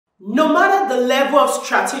No matter the level of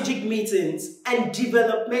strategic meetings and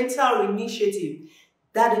developmental initiative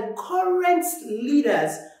that the current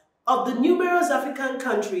leaders of the numerous African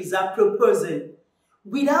countries are proposing,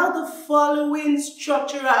 without the following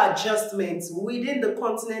structural adjustments within the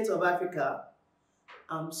continent of Africa,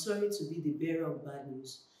 I'm sorry to be the bearer of bad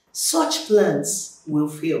news, such plans will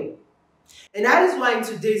fail. And that is why in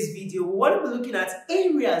today's video, we want to be looking at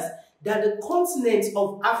areas that the continent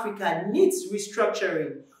of Africa needs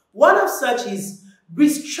restructuring. One of such is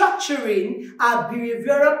restructuring our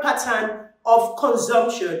behavioral pattern of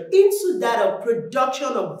consumption into that of production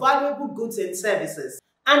of valuable goods and services.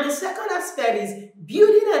 And the second aspect is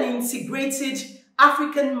building an integrated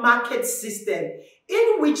African market system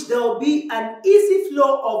in which there will be an easy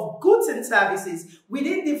flow of goods and services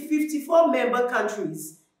within the 54 member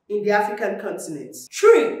countries in the African continent.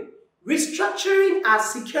 3. Restructuring our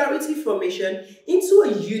security formation into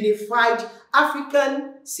a unified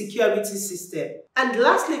African security system. And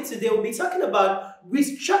lastly, today we'll be talking about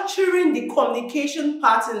restructuring the communication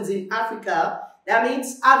patterns in Africa. That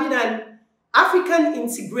means having an African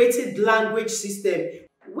integrated language system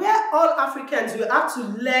where all Africans will have to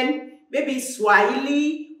learn maybe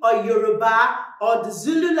Swahili or Yoruba or the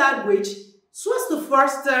Zulu language so as to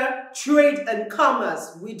foster trade and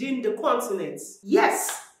commerce within the continent.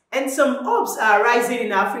 Yes. And some hopes are rising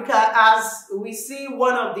in Africa as we see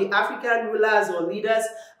one of the African rulers or leaders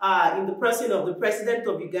in the person of the president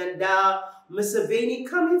of Uganda, Museveni,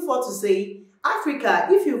 coming forth to say, Africa,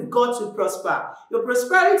 if you've got to prosper, your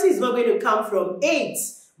prosperity is not going to come from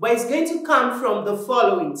AIDS, but it's going to come from the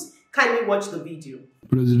followings. Kindly watch the video.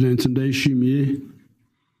 President Ndayishimiye,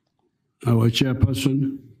 our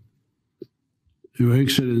chairperson, Your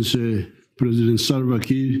Excellency President Salva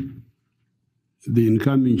Kiir, the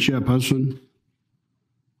incoming chairperson,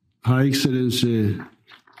 Her Excellency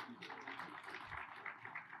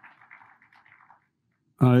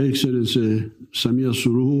Samia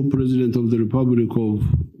Suluhu, President of the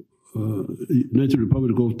United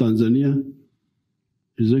Republic of Tanzania,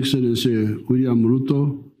 His Excellency William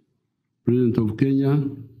Ruto, President of Kenya,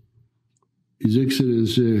 His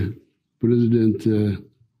Excellency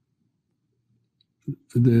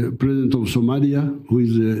the President of Somalia, who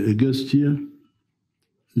is a guest here,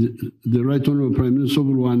 the Right Honorable Prime Minister of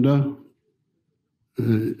Rwanda,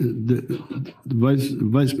 the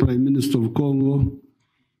Vice Prime Minister of Congo,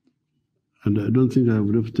 and I don't think I have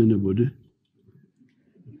left anybody.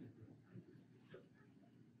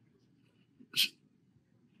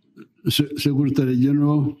 Secretary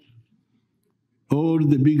General, all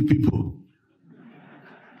the big people.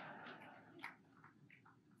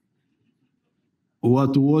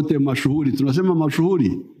 Watu wote mashuhuri, tunasema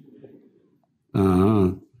mashuhuri.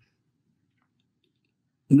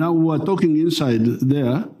 Now we are talking inside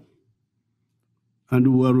there and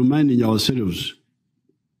we are reminding ourselves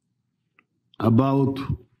about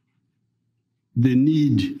the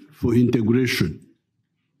need for integration.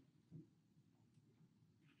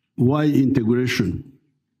 Why integration?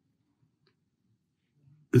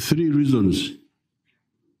 3 reasons.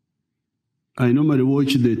 I normally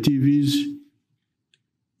watch the TVs.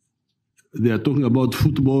 They are talking about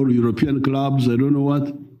football, European clubs, I don't know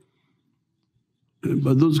what.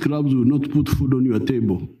 But those clubs will not put food on your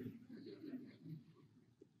table.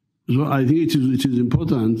 So I think it is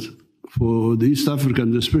important for the East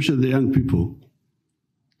Africans, especially the young people,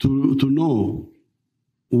 to know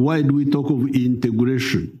why do we talk of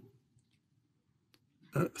integration.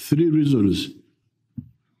 3 reasons.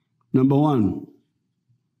 Number 1,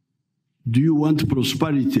 do you want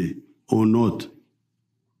prosperity or not?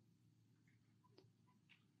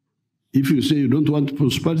 If you say you don't want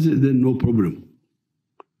prosperity, then no problem.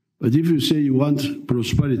 But if you say you want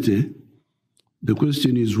prosperity, the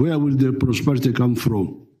question is, where will the prosperity come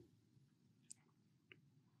from?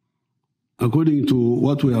 According to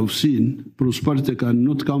what we have seen, prosperity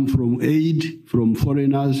cannot come from aid from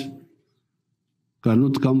foreigners,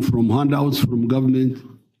 cannot come from handouts from government.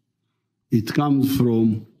 It comes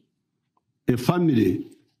from a family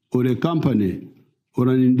or a company or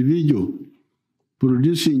an individual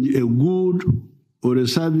producing a good or a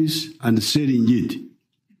service and selling it.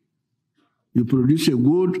 You produce a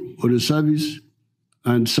good or a service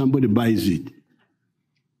and somebody buys it.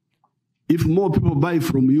 If more people buy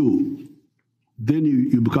from you, then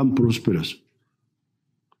you become prosperous.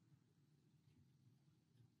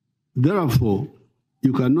 Therefore,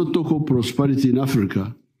 you cannot talk of prosperity in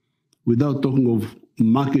Africa without talking of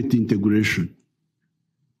market integration.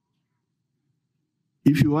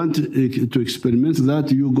 If you want to experiment that,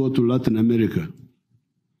 you go to Latin America.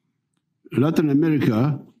 Latin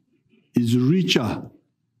America is richer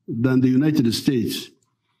than the United States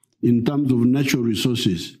in terms of natural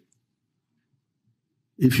resources.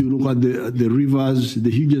 If you look at the rivers,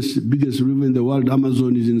 the biggest river in the world,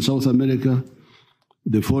 Amazon, is in South America.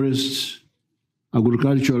 The forests,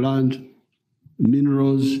 agricultural land,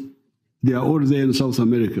 minerals, they are all there in South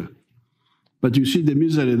America. But you see the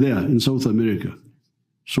misery there in South America.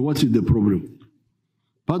 So what is the problem?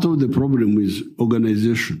 Part of the problem is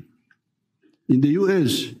organization. In the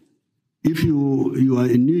US, if you are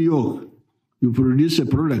in New York, you produce a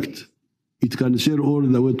product, it can sell all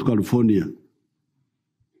the way to California.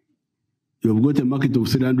 You have got a market of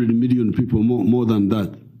 300 million people, more than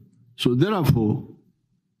that. So therefore,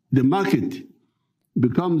 the market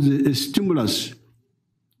becomes a stimulus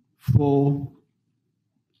for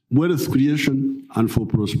wealth creation and for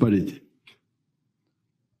prosperity.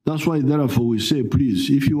 That's why, therefore, we say, please,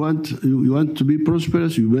 if you want to be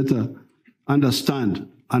prosperous, you better understand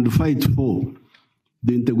and fight for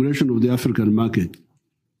the integration of the African market.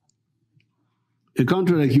 A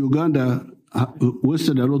country like Uganda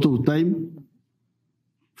wasted a lot of time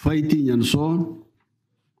fighting and so on,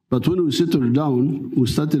 but when we settled down, we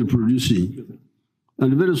started producing.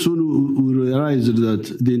 And very soon we realized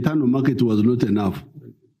that the internal market was not enough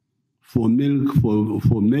for milk,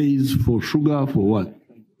 for maize, for sugar, for what?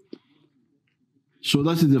 So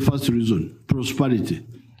that is the first reason, prosperity.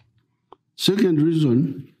 Second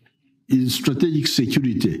reason is strategic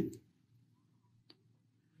security.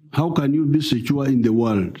 How can you be secure in the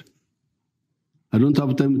world? I don't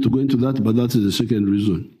have time to go into that, but that is the second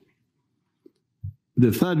reason.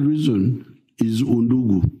 The third reason is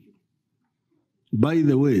undugu. By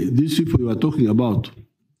the way, these people you are talking about,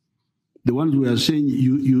 the ones we are saying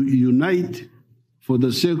you unite for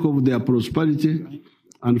the sake of their prosperity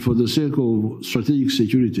and for the sake of strategic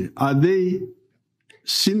security. Are they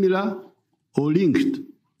similar or linked?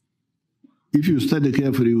 If you study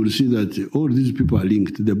carefully, you will see that all these people are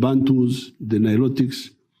linked. The Bantus, the Nilotics.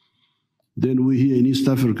 Then we here in East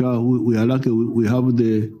Africa, we are lucky, we have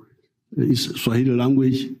the Swahili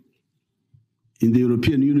language. In the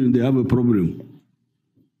European Union, they have a problem.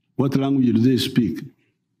 What language do they speak?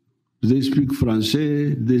 Do they speak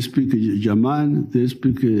Francais? Do they speak German? Do they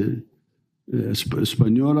speak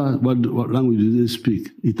Spanish? What language do they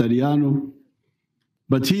speak? Italiano?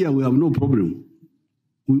 But here we have no problem.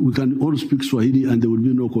 We can all speak Swahili and there will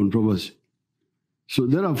be no controversy. So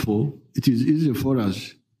therefore, it is easy for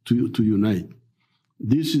us to unite.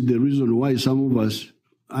 This is the reason why some of us,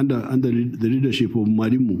 under the leadership of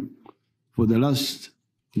Marimu, for the last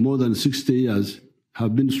more than 60 years,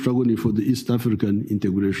 have been struggling for the East African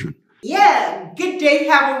integration. Yeah, good day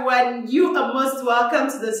everyone. You are most welcome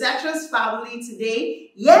to the Setros family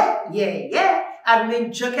today. Yeah. I'm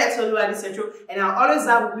named Joket Oluwadi Setro, and I always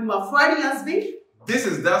have with me my funny husband. This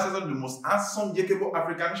is Dallas, the most handsome, yakable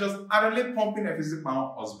African, just utterly pumping a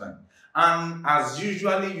physical husband. And as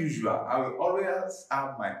usual, I will always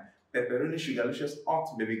have my pepperoni sugarlicious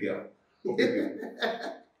hot baby girl.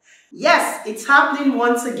 Yes, it's happening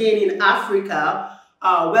once again in Africa,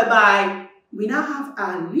 whereby we now have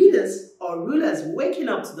our leaders or rulers waking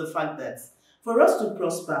up to the fact that for us to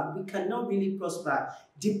prosper, we cannot really prosper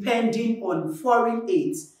depending on foreign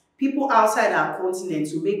aids, people outside our continent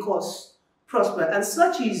to make us prosper. And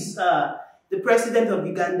such is the president of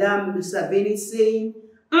Uganda, Museveni, saying,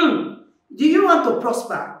 do you want to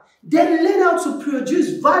prosper? Then learn how to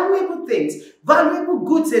produce valuable things, valuable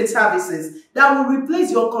goods and services that will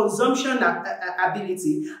replace your consumption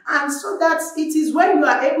ability. And so that it is when you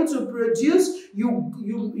are able to produce,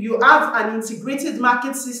 you have an integrated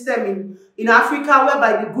market system in Africa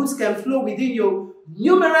whereby the goods can flow within your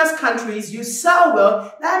numerous countries. You sell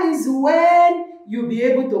well. That is when you'll be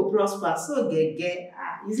able to prosper. So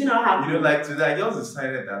is it not happening? You know, like today, I just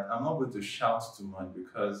decided that I'm not going to shout too much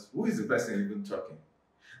because who is the person even talking?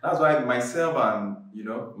 That's why myself and, you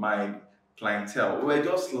know, my clientele, we were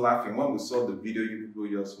just laughing when we saw the video you people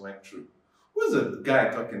just went through. Who's the guy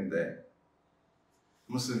talking there?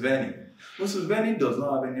 Museveni. Museveni does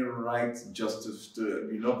not have any right justice to,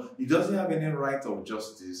 you know, he doesn't have any right of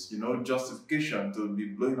justice, you know, justification to be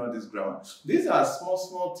blowing all this grammar. These are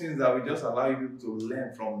small things that we just allow you to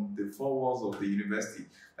learn from the four walls of the university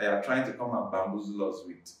that you are trying to come and bamboozle us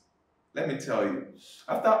with. Let me tell you,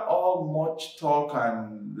 after all much talk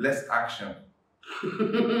and less action,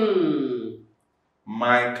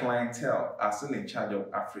 my clientele are still in charge of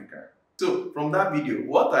Africa. So from that video,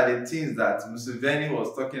 what are the things that Museveni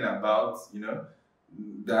was talking about, you know,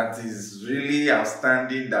 that is really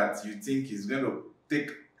outstanding that you think is going to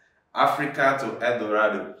take Africa to El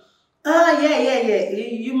Dorado? Yeah.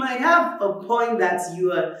 You might have a point that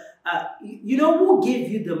you are, you know, who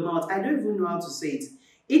gave you the mouth? I don't even know how to say it.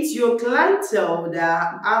 It's your clientele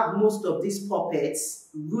that have most of these puppets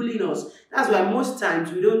ruling us. That's why most times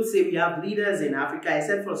we don't say we have leaders in Africa,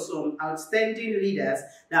 except for some outstanding leaders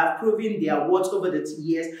that have proven their worth over the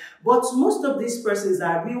years. But most of these persons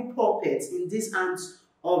are real puppets in these hands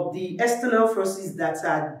of the external forces that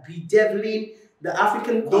are bedeviling the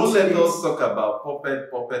African continent. Don't let us talk about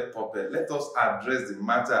puppet. Let us address the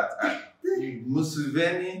matter at hand.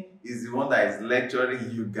 Museveni is the one that is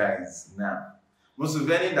lecturing you guys now.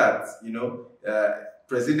 Museveni, that, you know,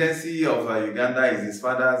 presidency of Uganda is his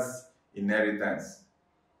father's inheritance.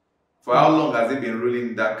 For how long has he been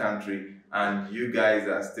ruling that country? And you guys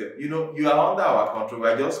are still, you know, you are under our control.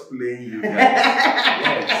 We're just playing you guys.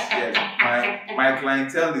 Yes. My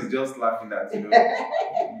clientele is just laughing at, you know,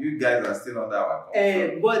 you guys are still under our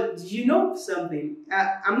control. But you know something?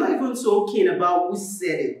 I'm not even so keen about who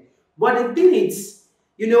said it. But the thing is,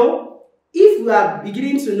 you know, if we are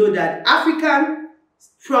beginning to know that African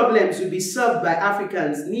problems will be solved by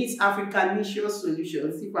Africans, needs Africanicious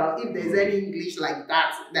solutions, if there's any English like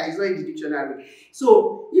that is not in the dictionary.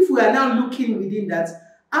 So if we are now looking within that,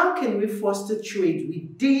 how can we foster trade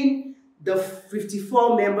within the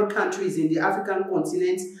 54 member countries in the African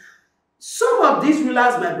continent? Some of these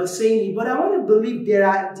rulers might be saying it, but I want to believe there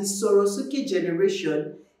are the Sorosuke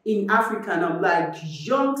generation in Africa, and I'm like,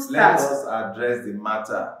 youngsters. Let us address the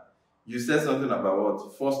matter. You said something about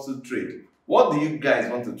what? Foster trade. What do you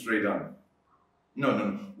guys want to trade on?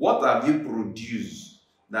 No. What have you produced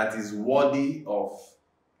that is worthy of,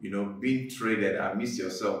 you know, being traded amidst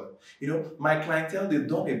yourself? You know, my clientele, they've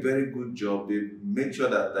done a very good job. They've made sure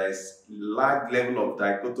that there is large level of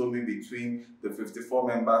dichotomy between the 54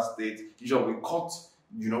 member states. Usually we cut,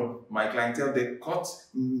 you know, my clientele, they cut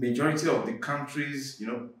majority of the countries, you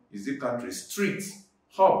know, streets,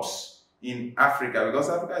 hubs in Africa, because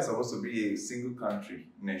Africa is supposed to be a single country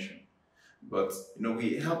nation. But, you know,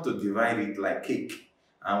 we helped to divide it like cake,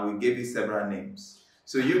 and we gave it several names.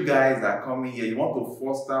 So you guys are coming here, you want to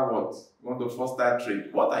foster what? You want to foster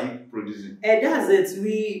trade. What are you producing? And that's it.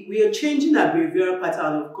 We are changing our behavioral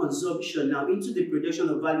pattern of consumption now into the production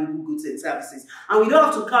of valuable goods and services. And we don't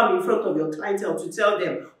have to come in front of your clientele to tell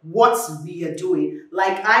them what we are doing.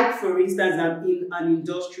 Like I, for instance, I'm in an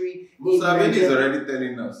industry. Museveni is already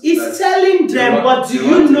telling us. He's telling them, but do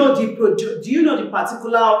you know the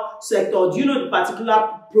particular sector? Do you know the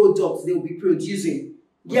particular products they will be producing?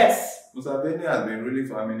 Yes. Museveni has been ruling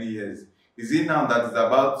for how many years? Is it now that it's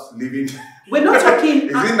about living? We're not talking.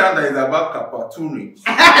 Is it now that it's about Kapatuni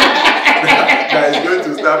that is going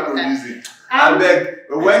to start producing? I beg,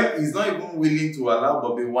 when he's not even willing to allow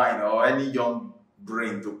Bobby Wine or any young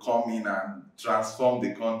brain to come in and transform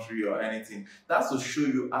the country or anything, that's to show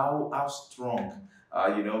you how strong,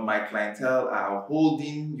 you know, my clientele are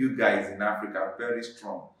holding you guys in Africa very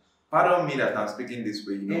strong. Pardon me that I'm speaking this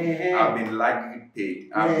way, you know, I've been largely paid.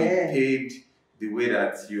 I've been paid the way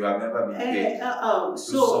that you have never been paid to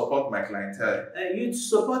support my clientele. You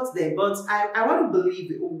support them, but I want to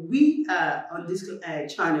believe we on this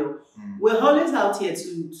channel, we're always out here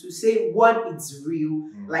to say what is real,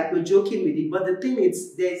 like we're joking with it, but the thing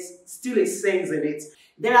is, there's still a sense in it.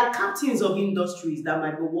 There are captains of industries that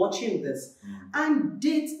might be watching this, and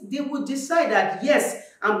they would decide that, yes,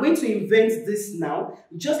 I'm going to invent this now.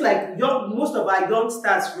 Just like most of our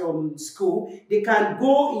youngsters from school, they can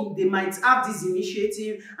go in, they might have this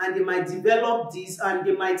initiative and they might develop this and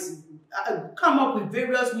they might come up with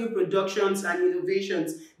various new productions and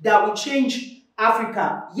innovations that will change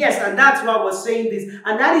Africa. Yes, and that's why we're saying this.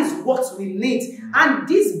 And that is what we need. And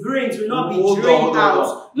these brains will not be drained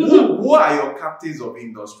out. Who are your captains of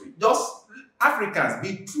industry? Just Africans,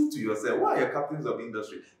 be true to yourself. Who are your captains of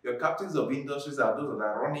industry? Your captains of industries are those that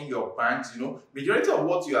are running your banks. You know, majority of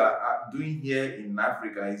what you are doing here in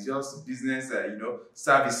Africa is just business, you know,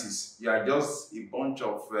 services. You are just a bunch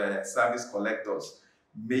of service collectors.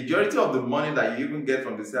 Majority of the money that you even get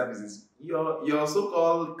from the services, your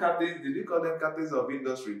so-called captains, did you call them captains of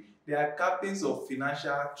industry? They are captains of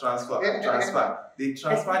financial transfer. They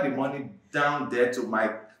transfer the money down there to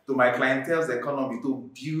my clientele's economy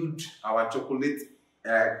to build our chocolate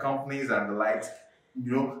companies and the likes.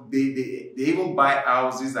 You know, they even buy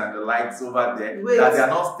houses and the likes over there that they are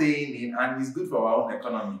not staying in, and it's good for our own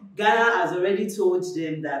economy. Ghana has already told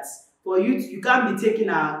them that for you can't be taking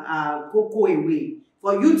our cocoa away.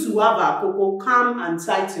 For you to have our cocoa, come and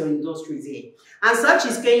site your industries here. And such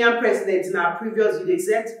is Kenyan president in our previous video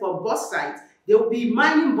said for bauxite, they will be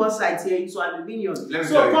mining bauxite here into aluminium.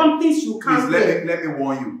 So companies should come here. Let me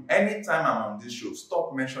warn you. Anytime I'm on this show,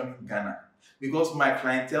 stop mentioning Ghana. Because my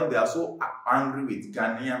clientele, they are so angry with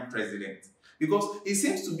Ghanaian president. Because he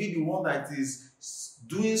seems to be the one that is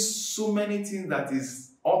doing so many things that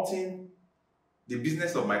is hurting the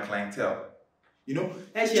business of my clientele. You know,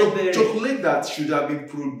 Chocolate chocolate that should have been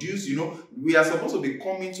produced, you know, we are supposed to be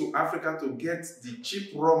coming to Africa to get the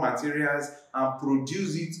cheap raw materials and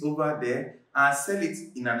produce it over there and sell it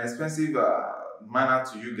in an expensive manner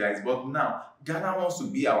to you guys. But now, Ghana wants to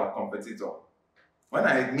be our competitor. When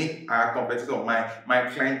I mean our competitor, my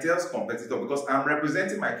clientele's competitor, because I'm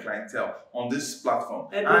representing my clientele on this platform.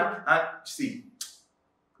 And see,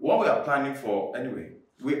 what we are planning for, anyway,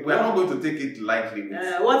 we are not going to take it lightly.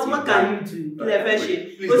 What can you do?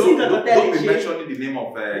 Please don't be mentioning the name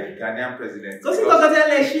of Ghanaian president.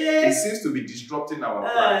 It seems to be disrupting our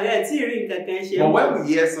plan. But when we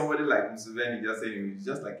hear somebody like Museveni just saying it's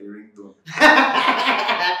just like a ringtone.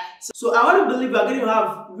 So I want to believe we're going to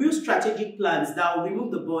have real strategic plans that will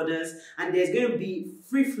remove the borders, and there's going to be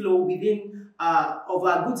free flow within of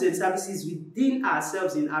our goods and services within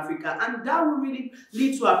ourselves in Africa, and that will really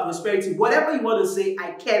lead to our prosperity. Whatever you want to say,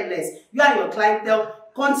 I care less. You and your clientele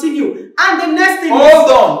continue. And the next thing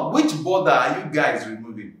hold on, which border are you guys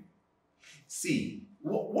removing? See,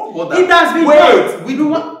 what border? It has been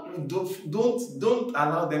don't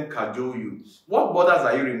allow them cajole you. What borders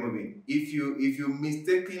are you removing? If you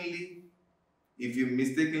mistakenly,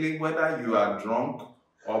 whether you are drunk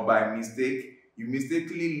or by mistake, you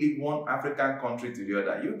mistakenly leave one African country to the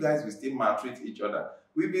other, you guys will still maltreat each other.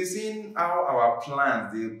 We've been seeing how our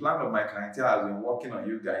plans, the plan of my clientele has been working on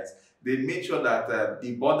you guys. They make sure that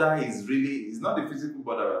the border is not the physical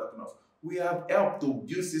border we're talking of. We have helped to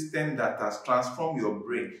build systems that has transformed your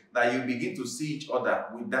brain, that you begin to see each other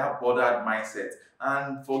with that bordered mindset.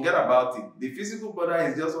 And forget about it. The physical border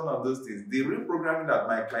is just one of those things. The reprogramming that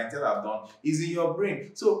my clientele have done is in your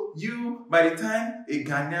brain. So you, by the time a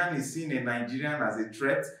Ghanaian is seeing a Nigerian as a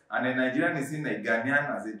threat, and a Nigerian is seeing a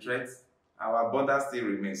Ghanaian as a threat, our border still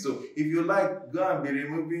remains. So if you like, go and be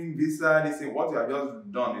removing visa, they say what you have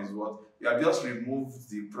just done is what? You have just removed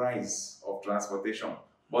the price of transportation.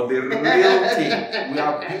 But the real thing, we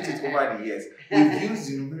have built it over the years. We've used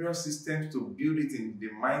the numerous systems to build it in the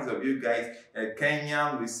minds of you guys. A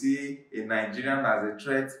Kenyan will see a Nigerian as a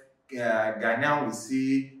threat. Ghanaian will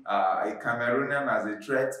see a Cameroonian as a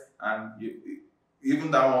threat. And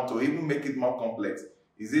even that one, to even make it more complex,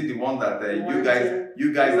 is it the one that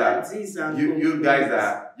you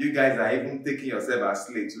guys are even taking yourself as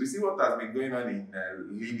slaves? We see what has been going on in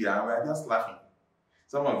Libya, and we are just laughing.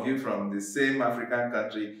 Some of you from the same African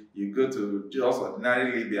country, you go to just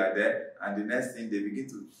ordinary Libya there, and the next thing they begin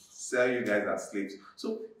to sell you guys as slaves.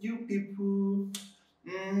 So you people,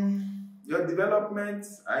 your development,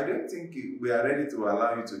 I don't think we are ready to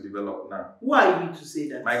allow you to develop now. Who are you to say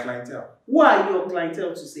that? My clientele. Who are your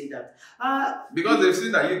clientele to say that? Because they've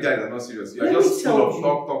seen that you guys are not serious. You are just full of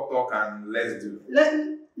talk, and let's do. Let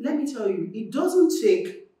me tell you, it doesn't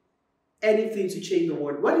take anything to change the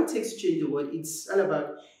world. What it takes to change the world, it's all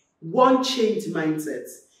about one changed mindset.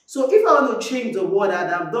 So if I want to change the world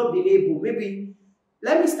and I've not been able, maybe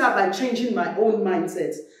let me start by changing my own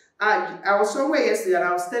mindset. I was somewhere yesterday and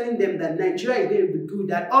I was telling them that Nigeria is going to be good,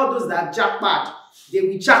 that all those that jackpot, they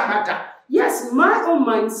will jackpot. Yes, my own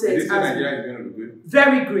mindset. Did you say Nigeria is going to be good?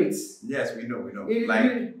 Very great. Yes, we know.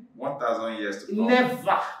 Like 1,000 years to come.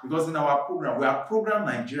 Never. Because in our program, we have programmed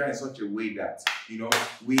Nigeria in such a way that, you know,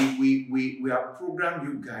 we have programmed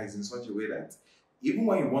you guys in such a way that even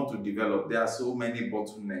when you want to develop, there are so many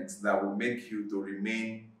bottlenecks that will make you to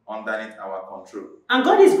remain underneath our control. And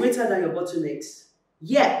God is greater than your bottlenecks.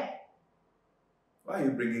 Yeah. Why are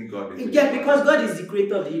you bringing God into Yeah, because God is the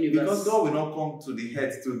creator of the universe. Because God will not come to the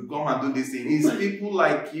head to come and do this thing. It's people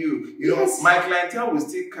like you. You Yes. know, my clientele will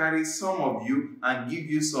still carry some of you and give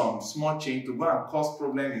you some small change to go and cause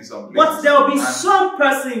problems in some places. But there will be some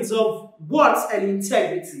persons of worth and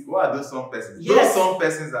integrity. Who are those some persons? Yes. Those some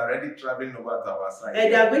persons are already traveling over to our side.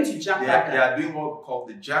 And they are going to jackpot. They are doing what we call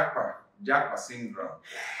the Jackpot syndrome.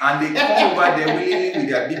 And they come over there willingly with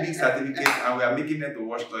their BB certificates, and we are making them to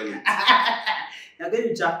wash toilets. They are going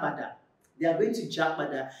to jackpot. They are going to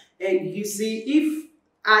jackpot. And you see, if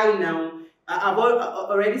I now, I've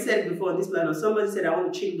already said before on this planet, somebody said I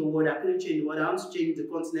want to change the world. I couldn't change the world. I want to change the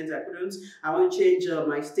continent. I couldn't. I want to change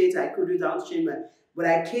my state. I couldn't. I want to change my... But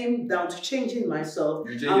I came down to changing myself.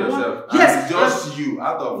 You change yourself. Yes. Just you,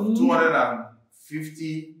 out of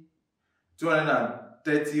 250,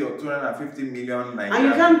 230 or 250 million Nigerians. And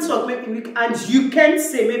you can't talk, maybe, and you can't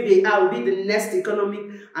say maybe I will be the next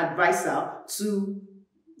economic advisor to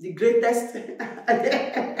the greatest.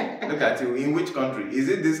 Look at you. In which country? Is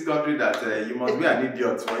it this country that you must be an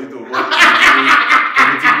idiot for you to vote?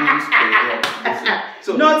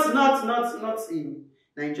 So not in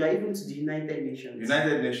Nigeria, even to the United Nations.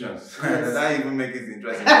 United Nations. Yes. That even makes it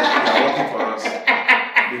interesting. They are working for us.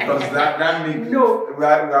 Because that means no. we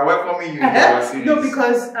are welcoming you to our series. No,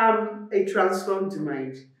 because a transformed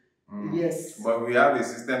mind. Yes. But we have a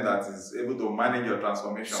system that is able to manage your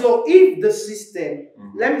transformation. So if the system,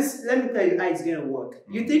 let me tell you how it's going to work.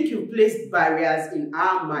 You think you placed barriers in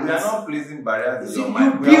our minds? We are not placing barriers in your You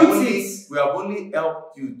mind. built it. We have only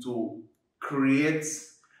helped you to create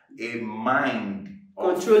a mind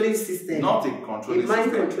controlling system. Not a controlling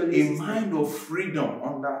system. A mind of freedom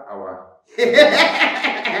under our.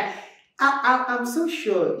 I'm so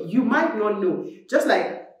sure you might not know. Just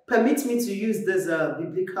like, permit me to use this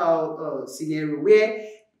biblical scenario where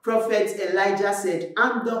Prophet Elijah said,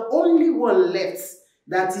 "I'm the only one left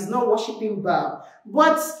that is not worshiping Baal."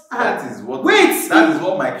 But that is what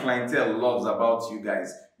my clientele loves about you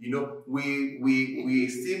guys. You know, we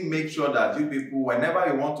still make sure that you people, whenever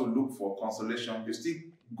you want to look for consolation, you still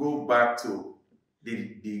go back to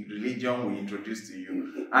the religion we introduced to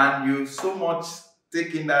you, and you so much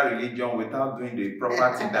take in that religion without doing the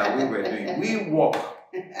proper thing that we were doing. We walk.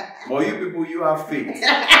 But you people, you have faith.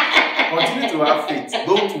 Continue to have faith.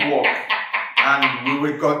 Don't walk. And we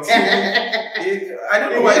will continue. I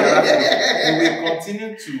don't know why you're laughing. We will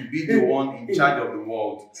continue to be the one in charge of the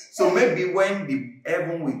world. So maybe when the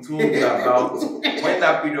heaven we told you about, when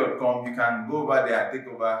that period comes, you can go over there and take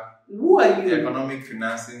over the economic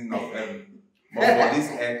financing of heaven. But for this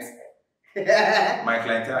earth, my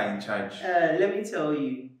clientele are in charge. Let me tell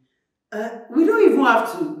you. We don't even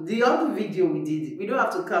have to, the other video we did, we don't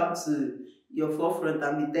have to come to your forefront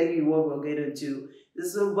and be telling you what we're going to do.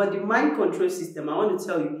 So, but the mind control system, I want to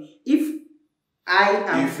tell you, if I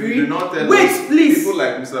am free, you do not tell us, please. People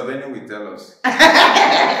like Mr. Benny will tell us.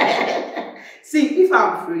 See, if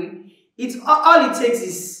I'm free, it's all it takes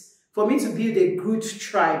is for me to build a good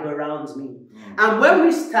tribe around me. And when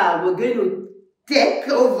we start, we're going to take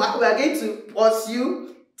over, we're going to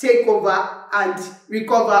pursue, take over, and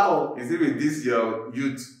recover all. Is it with this your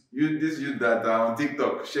youth that are on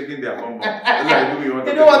TikTok shaking their bum bum?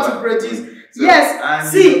 They don't want to produce. So,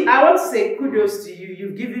 yes, see, I want to say kudos to you.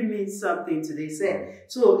 You've given me something today.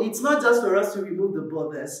 So it's not just for us to remove the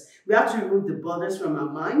borders. We have to remove the borders from our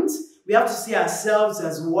minds. We have to see ourselves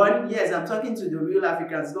as one. Yes, I'm talking to the real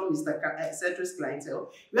Africans, not Mr. Centrist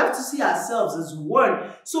clientele. We have to see ourselves as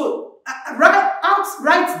one. So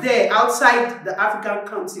right there outside the African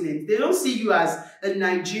continent, they don't see you as a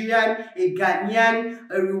Nigerian, a Ghanaian,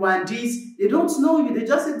 a Rwandese. They don't know you. They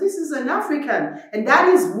just say, this is an African. And that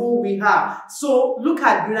is who we are. So look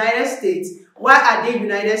at United States. Why are they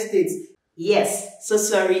United States? Yes, so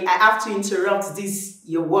sorry, I have to interrupt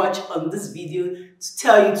your watch on this video to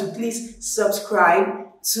tell you to please subscribe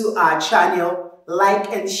to our channel, like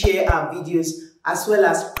and share our videos, as well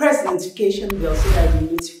as press the notification bell so that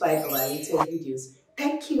you're notified of our latest videos.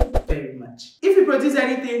 Thank you very much. If you produce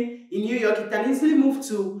anything in New York, it can easily move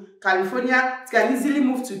to California, it can easily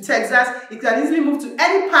move to Texas, it can easily move to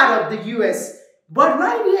any part of the US. But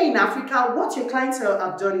right here in Africa, what your clientele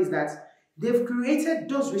have done is that they've created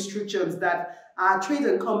those restrictions that our trade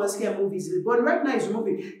and commerce can move easily. But right now it's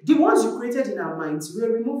removing. The ones you created in our minds,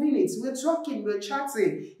 we're removing it. We're talking, we're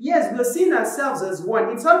chatting. Yes, we're seeing ourselves as one.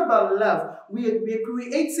 It's all about love. We're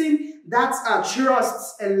creating that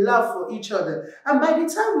trust and love for each other. And by the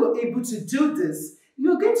time we're able to do this,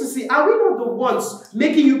 you're going to see, are we not the ones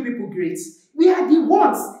making you people great? We are the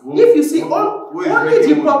ones. If you see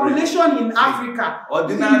only the population in Africa,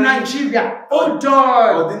 in Nigeria,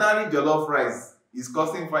 ordinary jollof rice is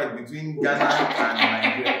causing fight between Ghana and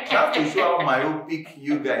Nigeria. That's to show how myopic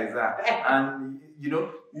you guys are. And you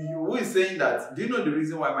know, who is saying that? Do you know the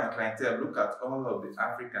reason why my clientele look at all of the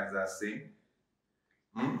Africans are saying?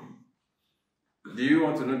 Do you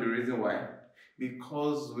want to know the reason why?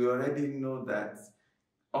 Because we already know that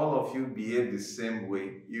all of you behave the same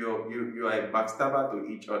way. You are a backstabber to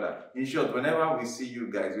each other. In short, whenever we see you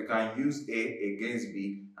guys, we can use A against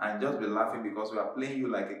B and just be laughing because we are playing you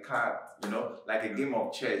like a card, you know, like a game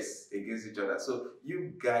of chess against each other. So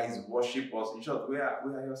you guys worship us. In short, we are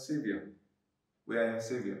your savior. We are your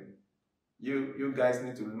savior. You guys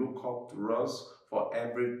need to look up to us for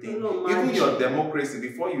everything. Even your democracy,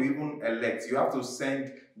 before you even elect, you have to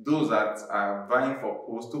send those that are vying for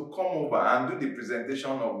posts to come over and do the presentation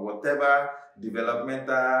of whatever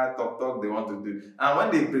developmental talk they want to do. And when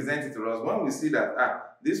they present it to us, when we see that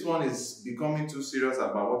this one is becoming too serious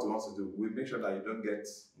about what he wants to do, we make sure that you don't get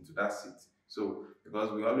into that seat. So,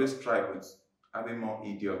 because we always try with having more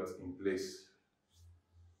idiots in place.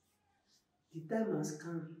 The time has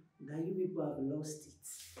come that you people have lost it.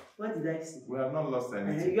 What did I say? We have not lost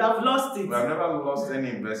anything. You have lost it. We have never lost any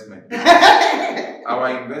investment.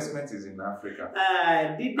 Our investment is in Africa.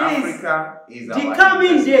 Africa is the our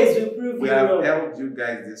coming investment. days will prove We you have wrong. helped you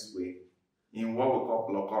guys this way in what we call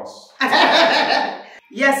blocos.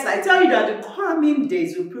 Yes, I tell you that the coming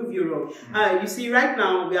days will prove you wrong. You see, right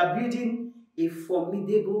now we are building a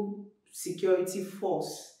formidable security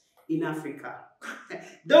force in Africa.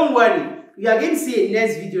 Don't worry, you are going to see a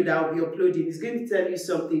next video that I'll be uploading. It's going to tell you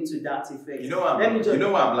something to that effect. You know why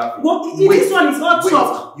I'm laughing? Well, this one is hot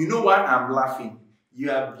talk. You know why I'm laughing? You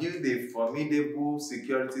have built a formidable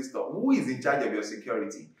security stuff. Who is in charge of your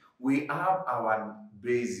security? We have our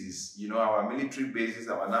bases, you know, our military bases,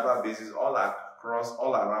 our naval bases, all across,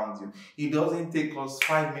 all around you. It doesn't take us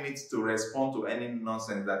 5 minutes to respond to any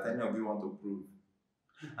nonsense that any of you want to prove.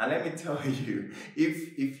 And let me tell you,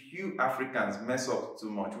 if you Africans mess up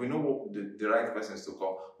too much, we know what the right persons to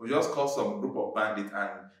call. We just call some group of bandits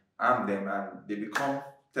and arm them, and they become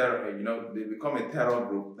terror. You know, they become a terror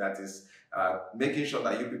group that is making sure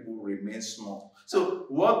that you people remain small. So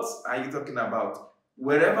what are you talking about?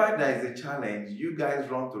 Wherever there is a challenge, you guys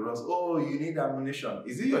run to us. Oh, you need ammunition.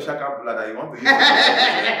 Is it your shaka blood that you want to use?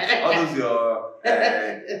 All those your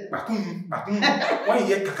when you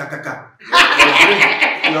hear kaka,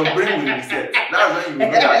 your brain will reset. That's when you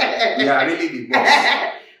know that we are really the boss.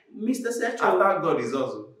 Mr. Setro. After God is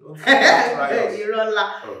also.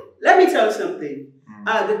 Let me tell you something.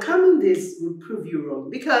 The coming days will prove you wrong,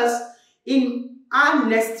 because in our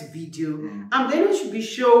next video, I'm going to be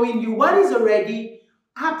showing you what is already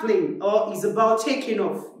happening or is about taking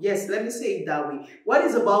off. Yes, let me say it that way. What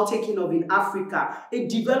is about taking off in Africa? A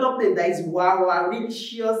development that is really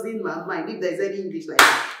shares in my mind, if there's any English like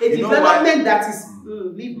that. A development that is,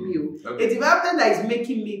 leave me. Okay. A development that is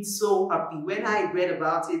making me so happy when I read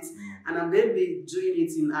about it, and I'm going to be doing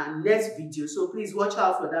it in our next video. So please watch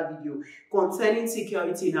out for that video concerning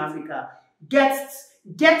security in Africa. Get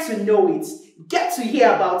to know it, get to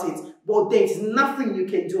hear about it, but there's nothing you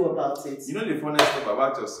can do about it. You know, the funny stuff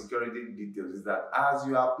about your security details is that as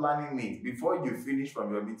you are planning it, before you finish from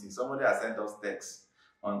your meeting, somebody has sent us text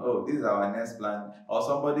on, oh, this is our next plan, or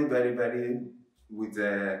somebody very, very with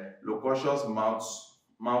a loquacious mouth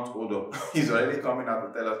odor is already coming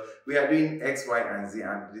out to tell us we are doing X, Y, and Z,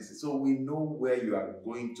 and this is so we know where you are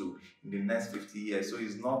going to in the next 50 years. So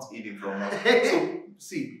it's not hidden from us. So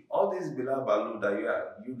see, all this baloo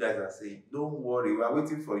that you guys are saying, don't worry, we are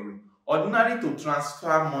waiting for you. Ordinary to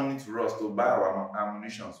transfer money to us to buy our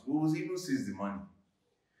ammunition, we will even seize the money.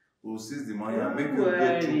 We will seize the money and make you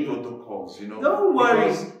go through protocols, you know. Don't worry.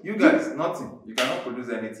 Because you guys, nothing. You cannot produce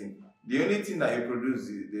anything. The only thing that you produced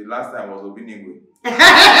the last time was Obinigwe.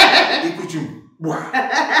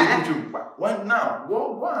 When now,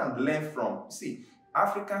 go and learn from. See,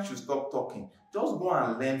 Africans should stop talking. Just go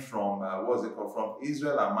and learn from, what's it called, from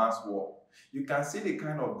Israel and Hamas war. You can see the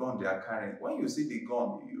kind of gun they are carrying. When you see the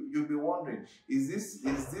gun, you'll be wondering, is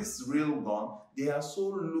this real gun? They are so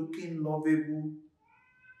looking lovable,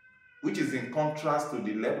 which is in contrast to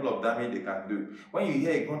the level of damage they can do. When you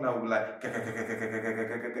hear a gun that will be like,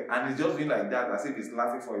 and it's just doing like that, as if it's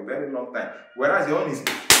laughing for a very long time. Whereas your own is,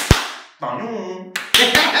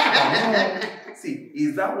 see,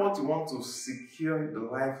 is that what you want to secure the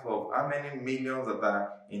life of how many millions that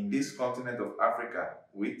are in this continent of Africa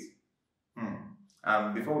with?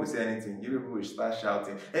 Before we say anything, you people will start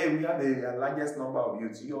shouting, hey, we have the largest number of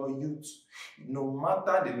youths. Your youth, no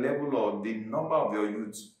matter the level or the number of your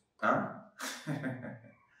youths,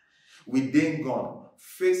 we then gone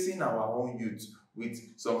facing our own youth with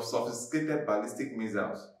some sophisticated ballistic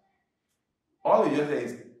missiles. All you just say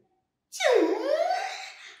is, it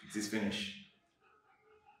is finished.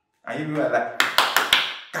 And you are like,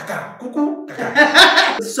 kaka, cuckoo,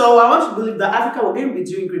 kaka. So I want to believe that Africa will going to be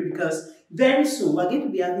doing great, because very soon we're going to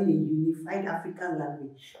be having a unified African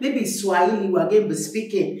language. Maybe Swahili we're going to be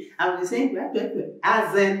speaking. And we're saying,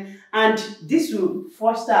 and this will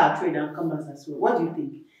foster our trade and commerce as well. What do you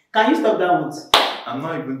think? Can you stop that one? I'm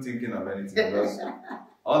not even thinking of anything, because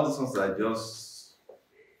all these ones are just,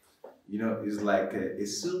 you know, it's like a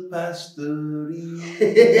super story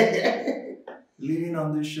living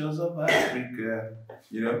on the shores of Africa.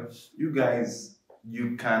 You know, you guys,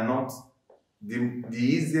 you cannot, the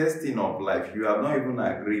easiest thing of life, you have not even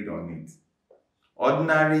agreed on it.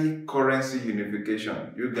 Ordinary currency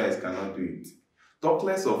unification, you guys cannot do it. Talk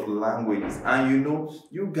less of languages. And you know,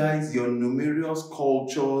 you guys, your numerous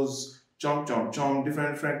cultures,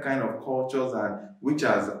 different kind of cultures, and which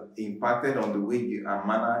has impacted on the way you and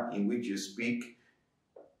manner in which you speak.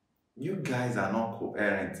 You guys are not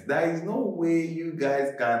coherent. There is no way you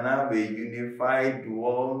guys can have a unified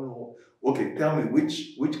one. Okay, tell me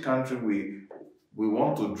which country we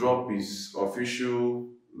want to drop his official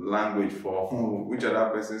language for which other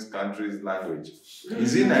person's country's language?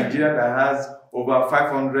 Is it Nigeria that has over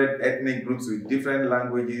 500 ethnic groups with different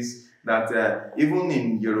languages that even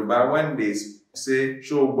in Yoruba, when they say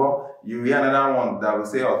Shobo, you hear another one that will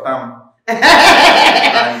say Otam. And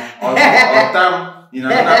Otam in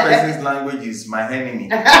another person's language is my enemy.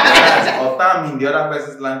 Whereas Otam in the other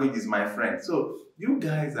person's language is my friend. So you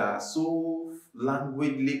guys are so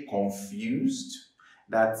languagely confused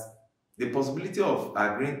that the possibility of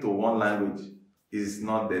agreeing to one language is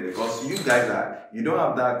not there, because you guys you don't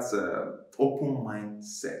have that open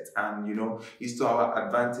mindset, and it's to our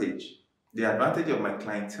advantage. The advantage of my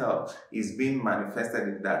clientele is being manifested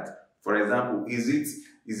in that. For example, is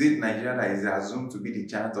it Nigeria that is assumed to be the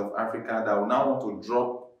giant of Africa that will now want to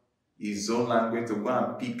drop his own language to go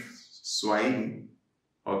and pick Swahili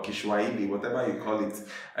or Kiswahili, whatever you call it?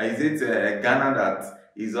 Is it Ghana that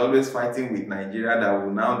is always fighting with Nigeria that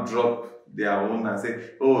will now drop their own and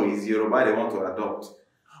say, oh, it's Yoruba they want to adopt?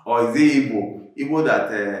 Or is it Igbo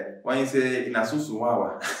that when you say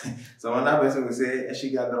Inasusuwawa, some other person will say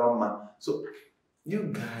Eshigadroma? So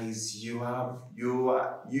you guys, you have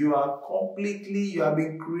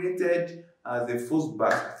been created as a food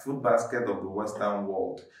basket of the Western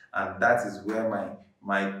world, and that is where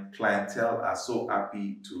my clientele are so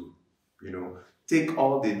happy to take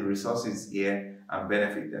all the resources here and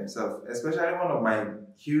benefit themselves. Especially one of my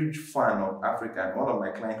huge fan of Africa, and one of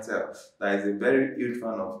my clientele that is a very huge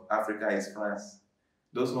fan of Africa is France.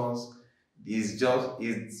 Those ones,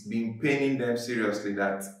 it's been paining them seriously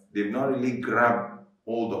that they've not really grabbed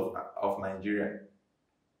hold of Nigeria.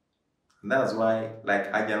 And that's why,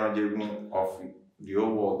 like Ajanojegun of the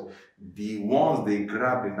whole world, the ones they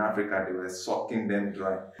grabbed in Africa, they were sucking them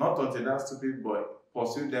dry. Not until that stupid boy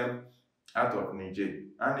pursued them out of Niger,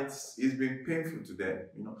 and it's been painful to them,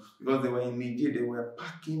 because they were in Niger, they were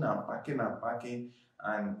packing and packing and packing,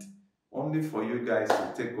 and only for you guys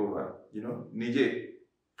to take over. Niger,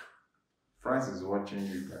 France is watching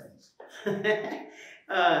you guys.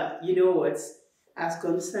 You know what? As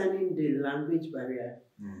concerning the language barrier,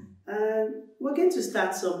 we're going to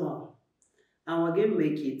start somewhere, and we're going to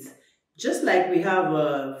make it. Just like we have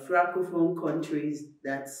francophone countries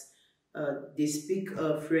that they speak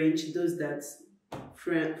French, those that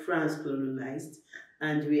France colonized,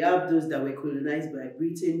 and we have those that were colonized by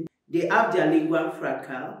Britain. They have their lingua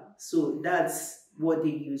franca, so that's what they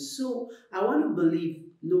use. So I want to believe,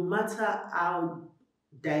 no matter how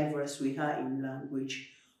diverse we are in language,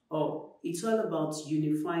 it's all about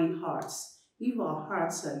unifying hearts. If our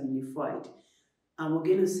hearts are unified, and we're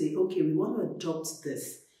going to say, okay, we want to adopt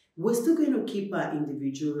this, we're still going to keep our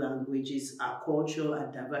individual languages, our culture,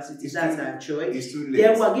 and diversity. That's our choice. It's too late.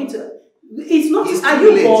 Then we're going to. It's not. It's are too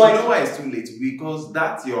you late. bored? You know why it's too late? Because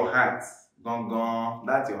that's your heart. Gone.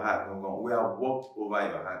 That's your heart. Gone. We have worked over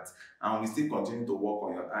your heart, and we still continue to work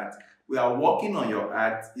on your heart. We are working on your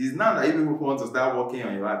heart. It's not that even people want to start working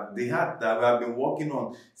on your heart. The heart that we have been working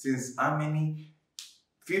on since how many?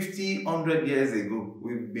 50, 100 years ago.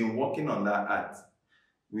 We've been working on that heart.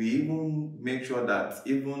 We even make sure that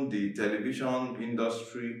even the television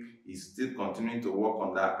industry is still continuing to work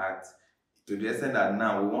on that act, to the extent that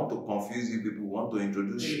now we want to confuse you people. We want to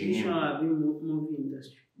introduce Shihim. Movie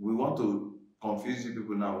industry. We want to confuse you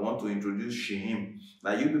people now. We want to introduce Shihim.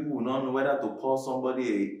 That you people will not know whether to call somebody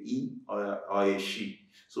a he or a she.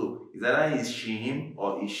 So is either is Shihim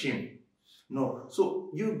or Ishim. No.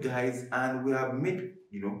 So you guys, and we have made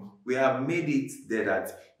it there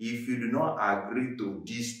that if you do not agree to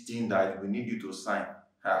this thing that we need you to sign,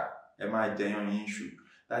 that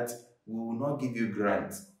we will not give you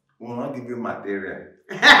grant, we will not give you material.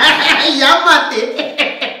 So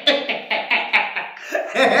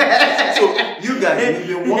you guys,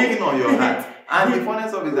 we've been working on your heart. And the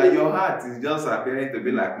funniest of it is that your heart is just appearing to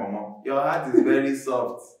be like mama. Your heart is very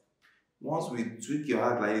soft. Once we tweak your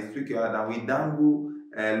heart and we dangle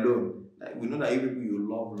loan. Like, we know that you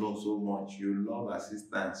love loan so much. You love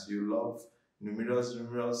assistance. You love numerous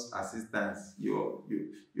assistance. You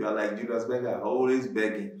are like Judas Beggar, always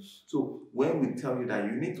begging. So when we tell you that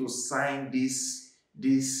you need to sign this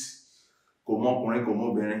komo bering, you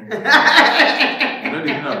know the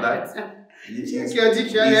meaning of that?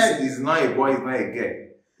 It's not a boy, it's not a girl.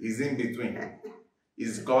 It's in between.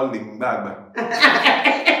 It's called the Mbagba.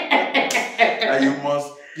 And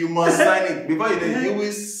you must sign it. Before you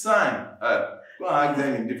will sign. Go and ask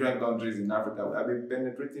them in different countries in Africa. I've been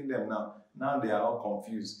penetrating them now. Now they are all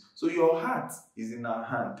confused. So your heart is in our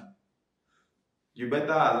hand. You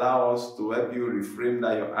better allow us to help you reframe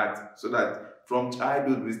that your heart, so that from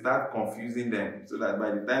childhood we start confusing them, so that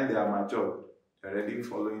by the time they are mature, they're already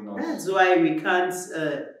following us. That's why we can't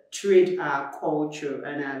trade our culture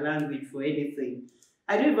and our language for anything.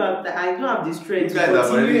 I don't have the strength to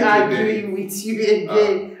continue arguing with you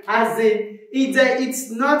again. As in,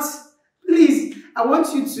 it's not. Please, I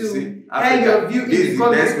want you to hear your view. This is the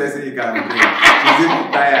best person you can bring. She's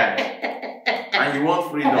even tired, and you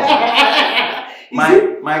want freedom.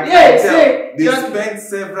 My clientele, they spent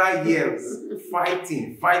several years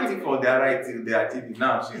fighting for their right till they achieve it.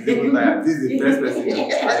 Now she's even tired. This is the best person I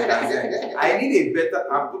can say. I need a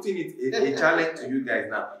better. I'm putting it a challenge to you guys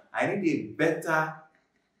now. I need a better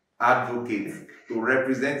advocate to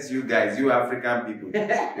represent you guys, you African people,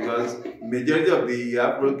 because majority of the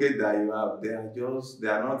advocates that you have, they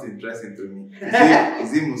are not interesting to me.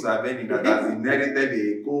 Is it Museveni that has inherited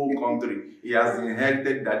a whole country? He has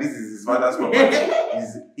inherited that this is his father's property.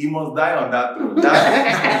 He must die on that throne.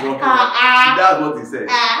 That's what he said.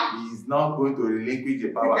 He's not going to relinquish the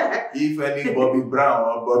power. If any Bobby Brown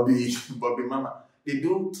or Bobby Mama, they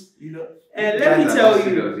don't, let me tell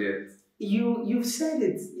you. You've said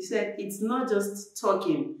it. You said it's not just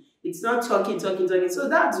talking. It's not talking. So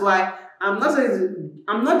that's why I'm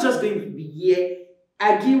not just going to be here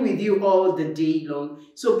arguing with you all the day long.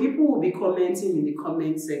 So people will be commenting in the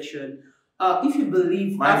comment section. If you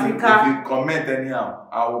believe Africa, if you comment anyhow,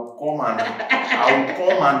 I will come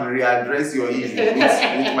and readdress your issue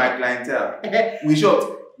with my clientele. We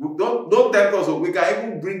should. Don't tell us, we can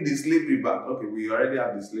even bring the slavery back. Okay, we already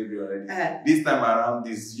have the slavery already. This time around,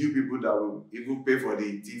 it's you people that will even pay for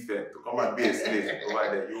the thief to come and be a slave over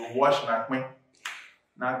there. You wash Nakme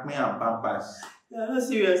and Pampas. Yeah, I'm not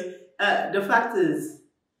serious. The fact is,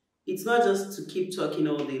 it's not just to keep talking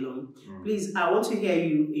all day long. Please, I want to hear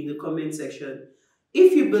you in the comment section.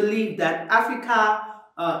 If you believe that Africa,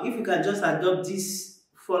 if you can just adopt this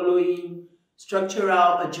following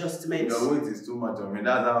structural adjustments. Your weight is too much on me.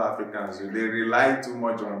 That's how Africans do. They rely too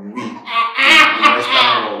much on we in the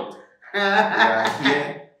Western world. We are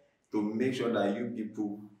here to make sure that you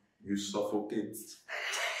people, you suffocate.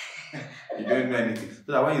 You don't know anything.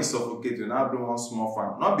 So that when you suffocate, you now bring one small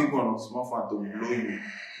fan. Not big one, small fan to blow you.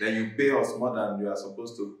 Then you pay us more than you are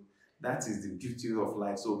supposed to. That is the beauty of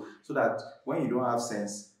life. So that when you don't have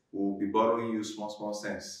sense, we'll be borrowing you small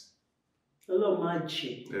sense.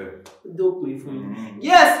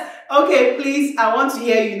 Yes, okay, please, I want to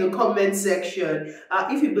hear you in the comment section.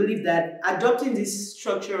 If you believe that adopting this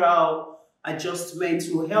structural adjustments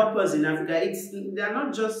will help us in Africa, they're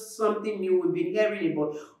not just something new we've been hearing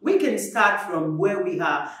about. We can start from where we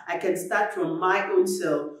are. I can start from my own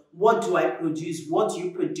self. What do I produce? What do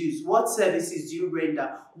you produce? What services do you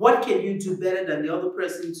render? What can you do better than the other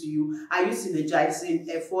person to you? Are you synergizing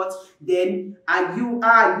efforts? Then are you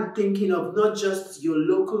thinking of not just your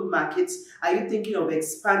local markets? Are you thinking of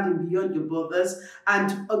expanding beyond your borders?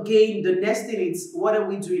 And again, the next thing is, what are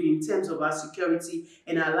we doing in terms of our security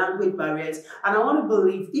and our language barriers? And I want to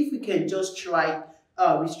believe if we can just try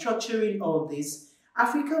restructuring all this,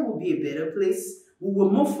 Africa will be a better place. We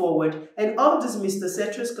will move forward, and all this Mr.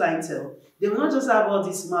 Setros clientele, they will not just have all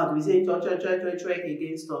this mouth we say try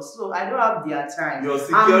against us. So I don't have their time. Your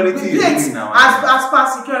security is doing now. As per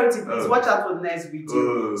security, please watch out for the next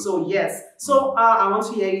video. So yes. So I want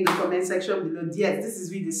to hear you in the comment section below. Yes, this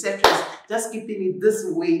is with the Setros, just keeping it this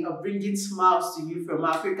way of bringing smiles to you from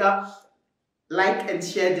Africa. Like and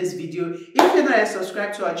share this video. If you're not yet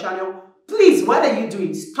subscribed to our channel, please, what are you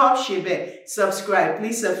doing? Stop sharing. Subscribe.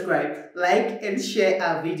 Please subscribe, like, and share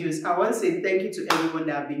our videos. I want to say thank you to everyone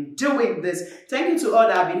that have been doing this. Thank you to all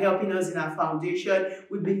that have been helping us in our foundation.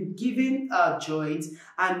 We've been giving joys,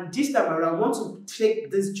 and this time around, I want to take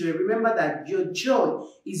this joy. Remember that your joy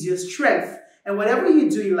is your strength. And whatever you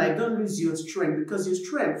do in life, don't lose your strength, because your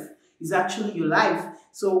strength is actually your life.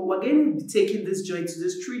 So we're going to be taking this joy to the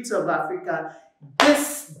streets of Africa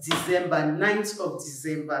this December, 9th of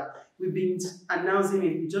December. We've been announcing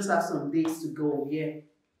it. We just have some days to go. Yeah.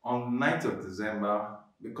 On 9th of December,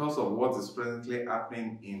 because of what is presently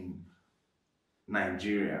happening in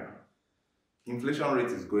Nigeria, inflation rate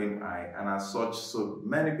is going high, and as such, so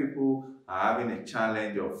many people are having a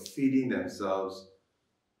challenge of feeding themselves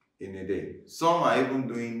in a day. Some are even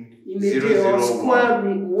doing 001.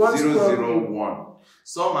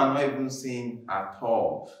 Some are not even seeing at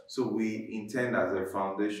all. So we intend as a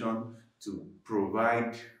foundation to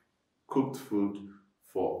provide cooked food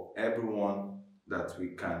for everyone that we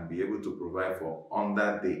can be able to provide for on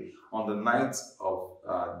that day. On the 9th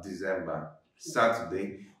of December,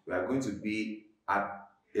 Saturday, we are going to be at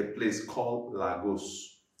a place called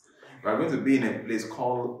Lagos. We are going to be in a place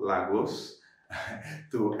called Lagos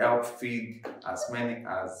to help feed as many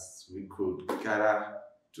as we could gather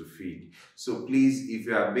to feed. So please, if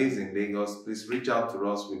you are based in Lagos, please reach out to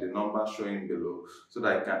us with the number showing below so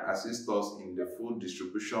that you can assist us in the food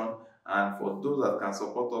distribution. And for those that can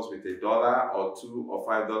support us with $1 or $2 or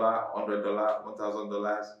 $5, $100,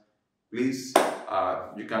 $1,000, please,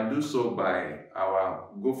 you can do so by our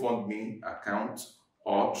GoFundMe account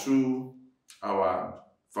or through our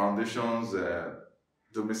foundation's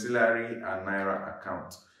domiciliary and Naira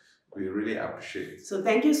account. We really appreciate it. So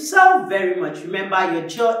thank you so very much. Remember, your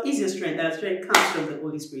joy is your strength, and strength comes from the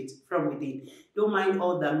Holy Spirit, from within. Don't mind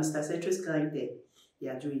all that Mr. Setros client there. They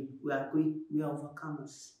are doing. We are going. We are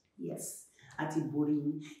overcomers. Yes. At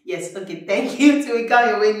boring. Yes. Okay. Thank you. Till we come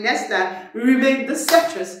your way next time. Remain the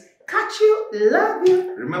Setros. Catch you. Love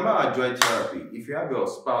you. Remember our joy therapy. If you have your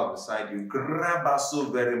spouse beside you, grab her so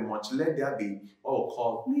very much. Let there be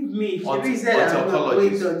called. Leave me.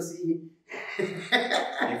 Autocologist.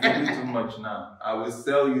 If you do too much now, I will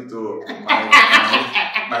sell you to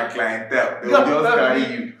my clientele. They will just carry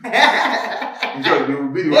you. You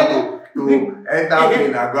will be the one to enter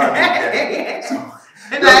in and go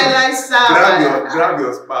and so, grab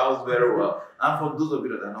your spouse very well. And for those of you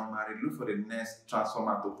that are not married, look for the next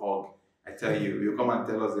transformer to hug. I tell you, you come and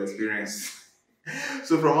tell us the experience.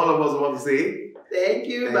 So from all of us, I want to say thank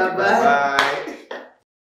you. Bye-bye.